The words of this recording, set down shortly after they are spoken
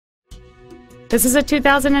This is a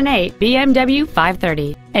 2008 BMW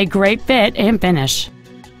 530, a great fit and finish.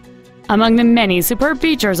 Among the many superb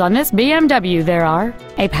features on this BMW there are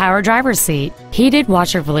a power driver's seat, heated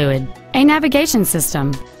washer fluid, a navigation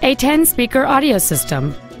system, a 10-speaker audio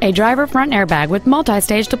system, a driver front airbag with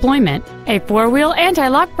multi-stage deployment, a 4-wheel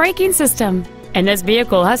anti-lock braking system, and this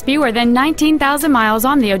vehicle has fewer than 19,000 miles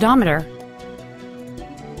on the odometer.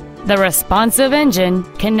 The responsive engine,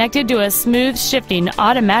 connected to a smooth shifting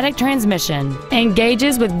automatic transmission,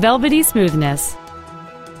 engages with velvety smoothness.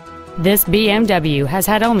 This BMW has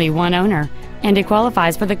had only one owner, and it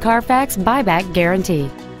qualifies for the Carfax buyback guarantee.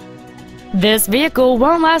 This vehicle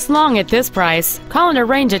won't last long at this price. Call and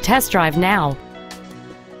arrange a test drive now.